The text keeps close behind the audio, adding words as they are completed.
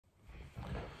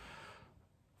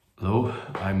Hello,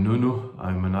 I'm Nuno,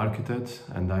 I'm an architect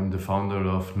and I'm the founder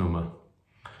of Numa.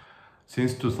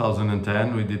 Since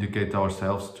 2010 we dedicate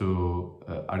ourselves to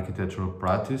architectural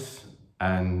practice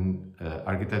and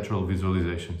architectural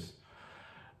visualizations.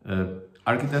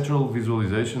 Architectural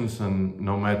visualizations, and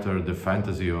no matter the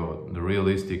fantasy or the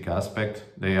realistic aspect,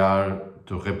 they are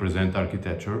to represent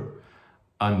architecture,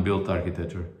 unbuilt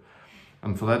architecture.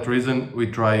 And for that reason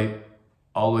we try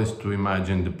always to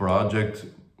imagine the project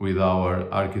with our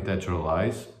architectural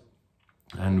eyes,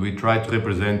 and we try to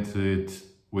represent it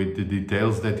with the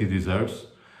details that it deserves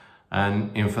and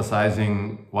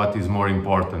emphasizing what is more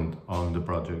important on the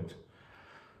project.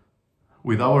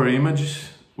 With our image,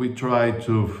 we try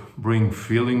to bring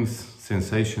feelings,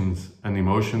 sensations and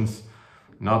emotions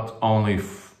not only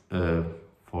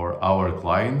for our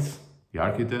clients, the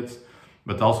architects,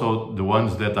 but also the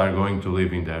ones that are going to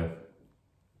live in there.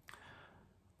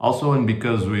 Also, and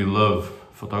because we love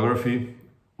photography,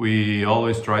 we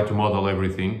always try to model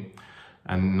everything,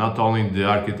 and not only the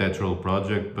architectural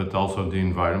project but also the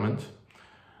environment,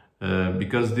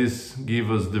 because this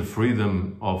gives us the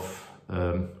freedom of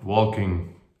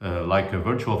walking like a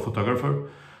virtual photographer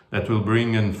that will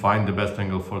bring and find the best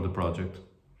angle for the project.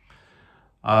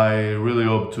 I really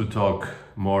hope to talk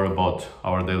more about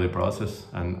our daily process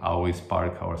and how we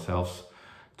spark ourselves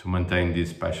to maintain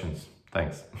these passions.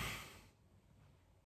 Thanks.